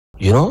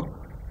you know?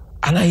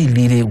 And I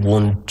really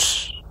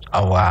want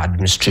our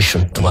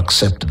administration to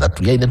accept that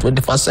we are in the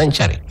 21st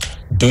century.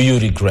 Do you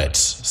regret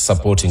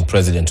supporting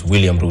President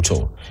William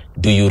Ruto?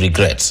 Do you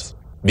regret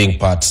being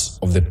part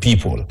of the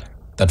people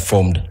that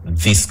formed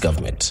this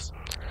government?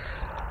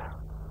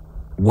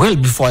 Well,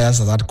 before I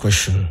answer that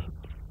question,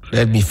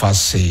 let me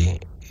first say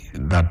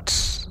that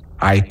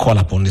I call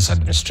upon this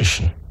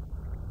administration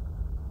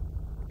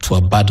to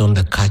abandon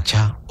the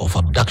culture of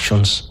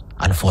abductions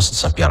and forced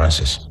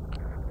disappearances.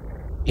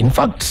 In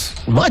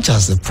fact, much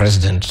as the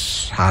president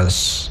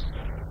has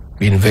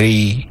been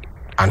very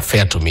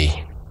unfair to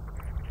me,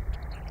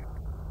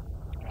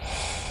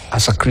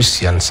 as a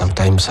Christian,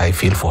 sometimes I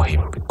feel for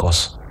him,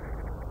 because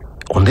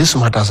on this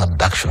matters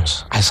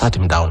abductions, I sat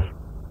him down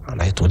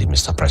and I told him,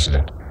 Mr.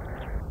 President,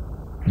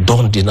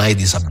 don't deny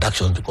these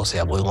abductions because they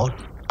are going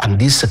on. And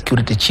these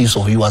security chiefs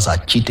of yours are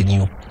cheating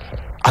you,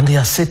 and they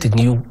are setting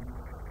you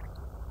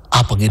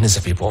up against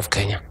the people of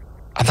Kenya.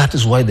 And that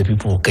is why the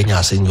people of Kenya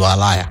are saying you are a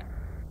liar.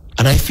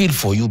 And I feel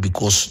for you,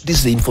 because this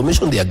is the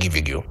information they are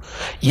giving you.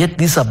 Yet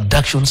these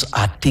abductions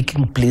are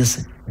taking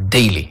place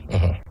daily.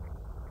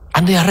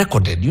 And they are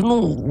recorded. You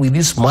know, with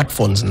these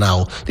smartphones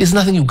now, there's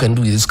nothing you can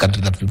do in this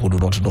country that people do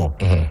not know.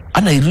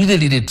 And I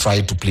really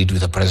tried to plead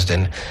with the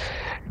president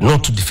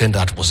not to defend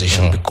that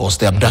position, because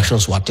the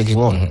abductions were taking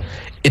on.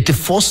 It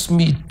forced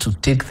me to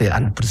take the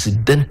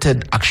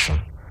unprecedented action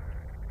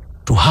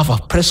to have a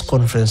press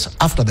conference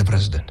after the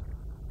president.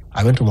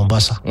 I went to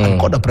Mombasa and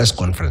called a press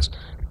conference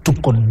to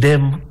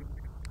condemn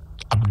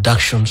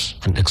abductions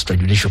and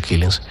extrajudicial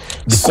killings,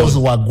 because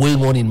they were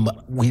going on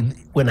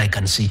when I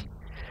can see.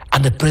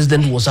 And the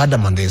president was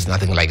adamant there's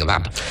nothing like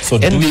that. So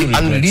and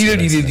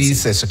really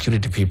these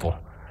security people,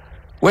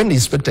 when the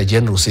Inspector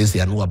General says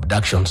there are no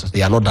abductions,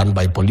 they are not done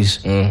by police,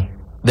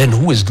 then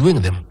who is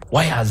doing them?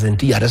 Why hasn't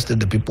he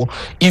arrested the people?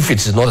 If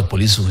it's not the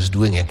police who is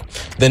doing it,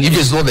 then if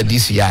it's not the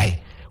DCI,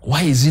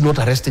 why is he not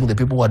arresting the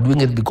people who are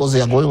doing it? Because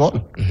they are going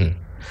on. In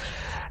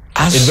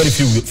very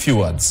few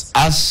words.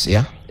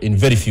 In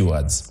very few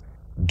words,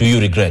 do you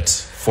regret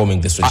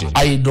forming this regime?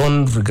 I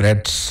don't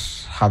regret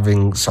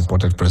having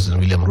supported President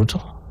William Ruto.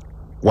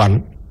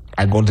 One,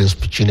 I got the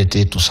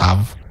opportunity to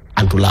serve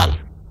and to learn.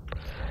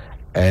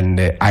 And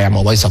I am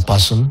a wiser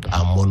person,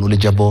 I'm more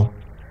knowledgeable,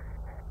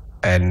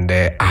 and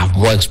I have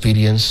more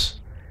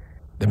experience.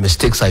 The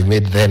mistakes I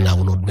made then, I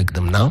will not make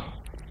them now.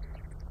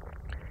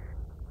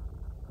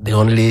 The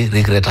only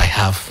regret I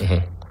have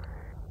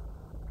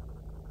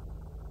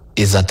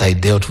is that I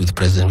dealt with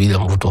President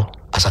William Ruto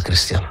as a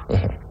Christian.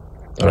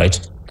 All right.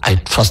 I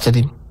trusted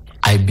him.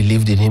 I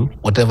believed in him.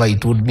 Whatever he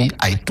told me,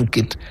 I took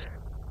it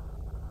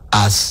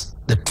as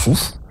the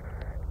truth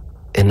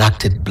and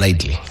acted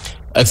blindly.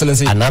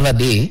 Excellency. Another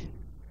day,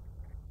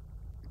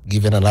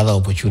 given another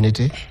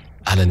opportunity,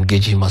 I'll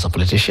engage him as a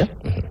politician.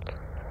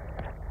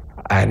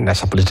 And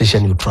as a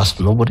politician, you trust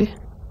nobody.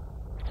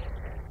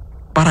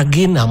 But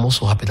again, I'm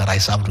also happy that I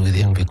served with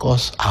him,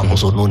 because I've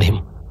also known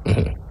him.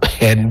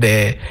 And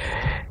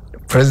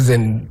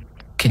President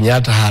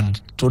Kenyatta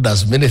had told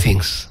us many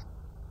things,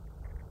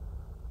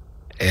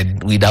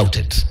 and we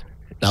doubted.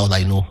 Now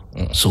that I know.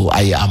 So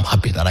I am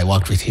happy that I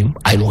worked with him.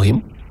 I know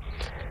him.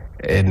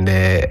 And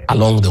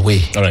along the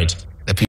way, all right,